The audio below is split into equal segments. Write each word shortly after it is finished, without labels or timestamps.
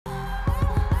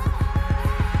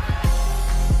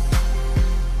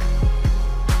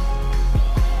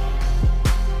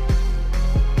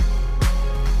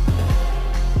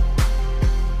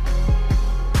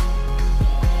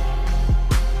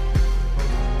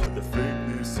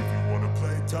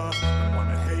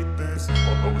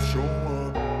show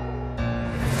up.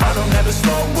 I don't ever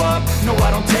slow up, no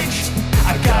I don't take sh**.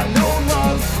 I got no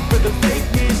love for the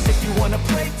fakeness. If you wanna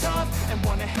play tough and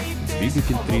wanna hate this.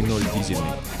 Двигатель 3.0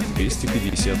 дизельный,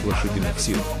 250 лошадиных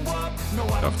сил.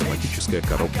 Автоматическая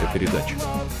коробка передач.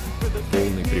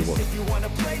 Полный привод.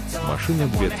 Машина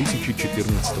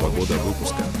 2014 года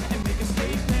выпуска.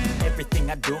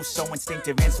 Everything I do so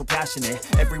instinctive and so passionate.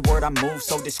 Every word I move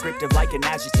so descriptive like an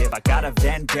adjective. I got a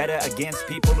vendetta against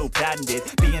people who patented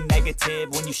being negative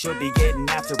when you should be getting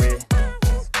after it.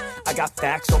 I got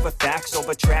facts over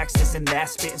tracks, this and that,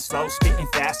 spitting slow, spitting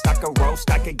fast. I could roast,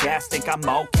 I could gas, think I'm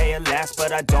okay at last,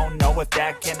 but I don't know if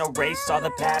that can erase all the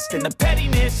past. And the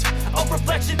pettiness, a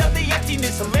reflection of the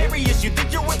emptiness. Hilarious, you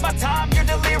think you're with my time, you're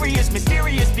delirious.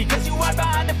 Mysterious, because you hide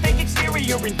behind a fake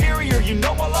exterior. Inferior, you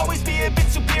know I'll always be a bit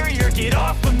superior. Get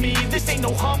off of me, this ain't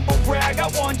no humble brag. I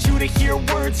want you to hear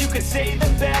words, you can say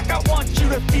them back. I want you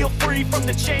to feel free from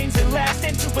the chains that last,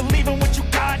 and to believe in what you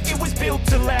got, it was built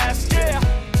to last, yeah.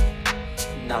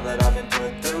 Now that I've been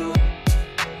put through,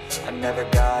 I never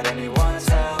got anyone's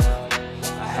help.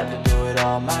 I had to do it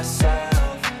all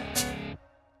myself.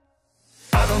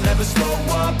 I don't ever slow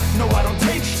up, no I don't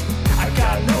take sh**. I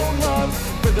got no love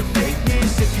for the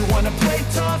fakeness. If you wanna play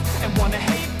tough and wanna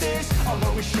hate this, I'll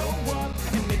always show up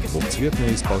and make a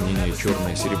Двухцветное исполнение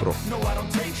черное серебро.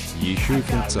 Еще и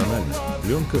функционально.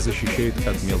 Пленка защищает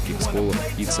от мелких сколов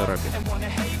и царапин.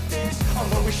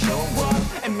 I'll always show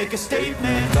up and make a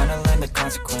statement. Gonna learn the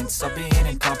consequence of being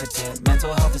incompetent.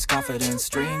 Mental health is confidence,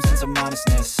 dreams and some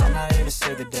honestness. I'm not here to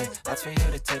save the day, that's for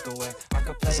you to take away.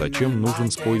 Зачем нужен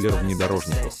спойлер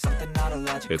внедорожнику?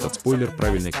 Этот спойлер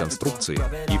правильной конструкции,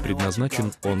 и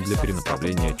предназначен он для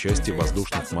перенаправления части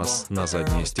воздушных масс на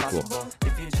заднее стекло.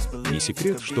 Не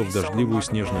секрет, что в дождливую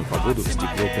снежную погоду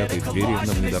стекло пятой двери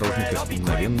на внедорожниках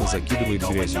мгновенно закидывает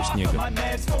грязью снегом.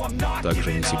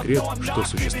 Также не секрет, что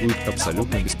существуют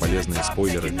абсолютно бесполезные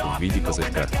спойлеры в виде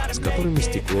козырька, с которыми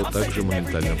стекло также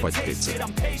моментально пачкается.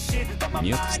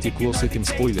 Нет, стекло с этим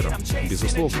спойлером,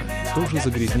 безусловно, тоже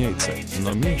загрязняется,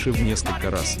 но меньше в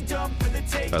несколько раз.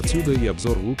 Отсюда и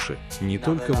обзор лучше, не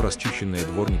только в расчищенное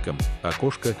дворником,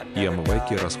 окошко и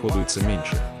омывайки расходуется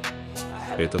меньше.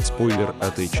 Этот спойлер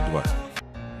от H2.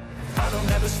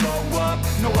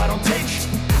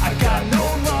 I got no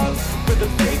love for the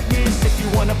fakeness. If you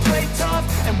wanna play tough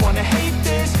and wanna hate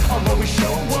this, I'll always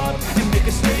show up and make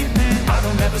a statement. I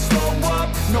don't ever slow up,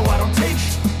 no I don't take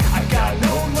sh**. I got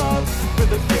no love for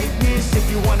the fakeness. If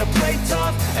you wanna play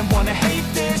tough and wanna hate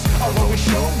this, I'll always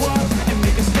show up and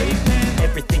make a statement.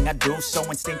 Everything I do so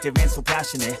instinctive and so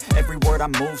passionate. Every word I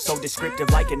move so descriptive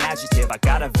like an adjective. I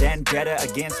got a vendetta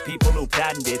against people who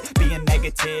patented being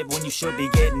negative when you should be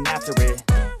getting after it.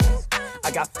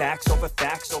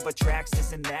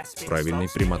 Правильный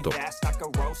прямоток.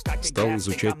 Стал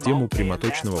изучать тему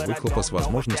прямоточного выхлопа с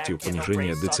возможностью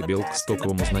понижения децибел к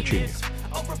стоковому значению.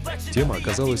 Тема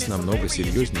оказалась намного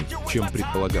серьезней, чем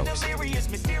предполагалось.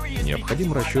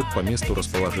 Необходим расчет по месту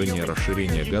расположения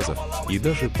расширения газов, и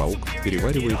даже паук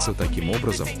переваривается таким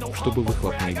образом, чтобы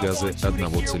выхлопные газы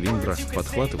одного цилиндра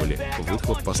подхватывали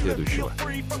выхлоп последующего.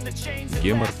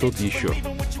 Гемор тот еще.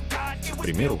 К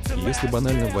примеру, если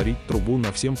банально варить трубу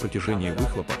на всем протяжении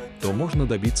выхлопа, то можно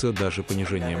добиться даже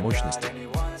понижения мощности.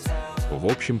 В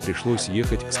общем, пришлось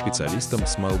ехать к специалистам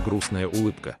с малогрустная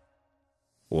улыбка.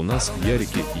 У нас в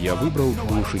Ярике я выбрал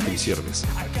глушитель-сервис.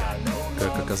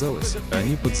 Как оказалось,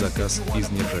 они под заказ из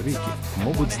нержавейки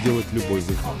могут сделать любой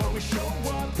выхлоп.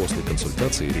 После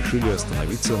консультации решили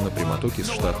остановиться на прямотоке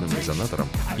с штатным резонатором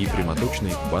и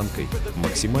прямоточной банкой,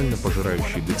 максимально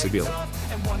пожирающей децибелы.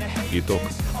 Итог.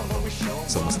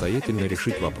 Самостоятельно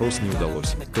решить вопрос не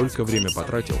удалось, только время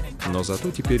потратил, но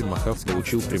зато теперь Mohave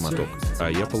получил прямоток, а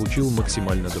я получил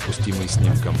максимально допустимый с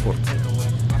ним комфорт.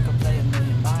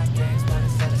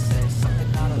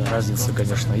 Разница,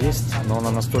 конечно, есть, но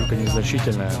она настолько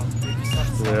незначительная,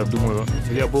 что я думаю,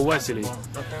 для обывателей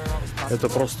это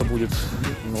просто будет,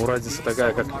 ну, разница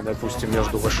такая, как, допустим,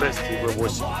 между V6 и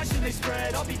V8.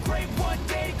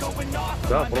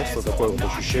 Да, просто такое вот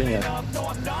ощущение,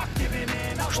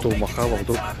 что у Mohave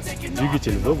вдруг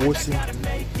двигатель V8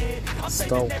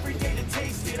 стал.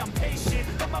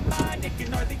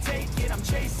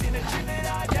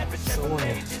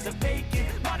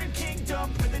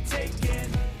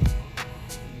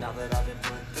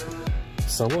 В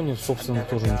салоне, собственно,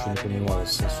 тоже ничего не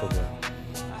поменялось особо.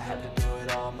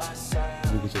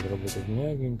 Двигатель работает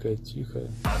мягенько, тихо.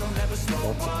 Бак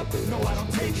такой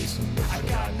небольшой.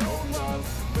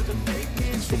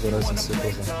 Особой разницы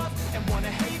тоже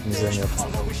незаметно.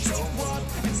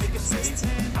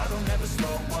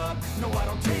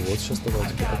 Вот. вот сейчас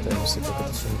давайте покатаемся, как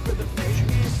это все выходит.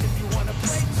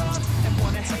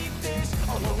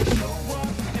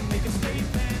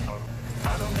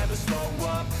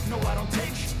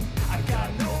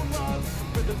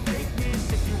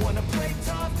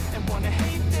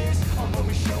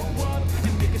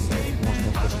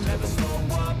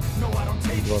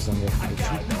 Два замера включить.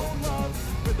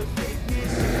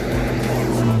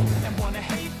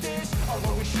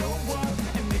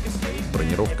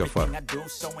 Бронировка фар.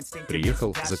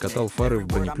 Приехал, закатал фары в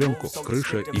бронепленку,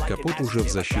 крыша и капот уже в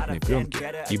защитной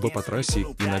пленке, ибо по трассе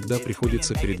иногда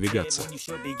приходится передвигаться.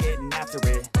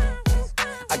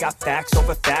 I got facts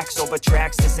over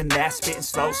tracks, this and that, spitting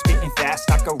slow, spitting fast.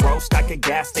 I could roast, I could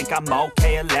gas, think I'm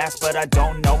okay at last, but I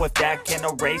don't know if that can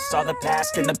erase all the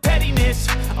past. And the pettiness,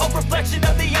 a reflection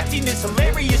of the emptiness,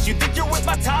 hilarious. You think you're worth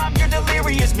my time, you're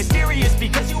delirious, mysterious,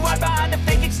 because you hide behind a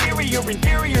fake exterior,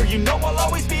 inferior. You know I'll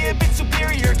always be a bit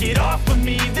superior. Get off of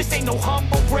me, this ain't no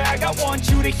humble brag. I want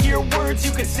you to hear words,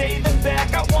 you can say them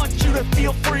back. I want you to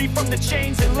feel free from the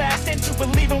chains that last, and to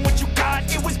believe in what you got,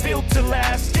 it was built to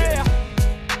last, yeah.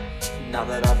 Now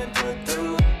that I've been put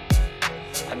through,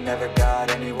 I never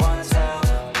got anyone's help.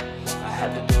 I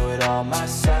had to do it all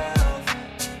myself.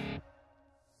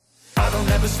 I don't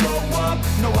ever slow up,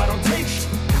 no I don't take sh**.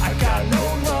 I got no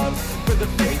love for the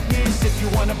fakeness. If you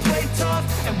wanna play tough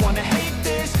and wanna hate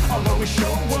this, I'll always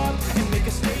show up and make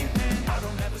a stand.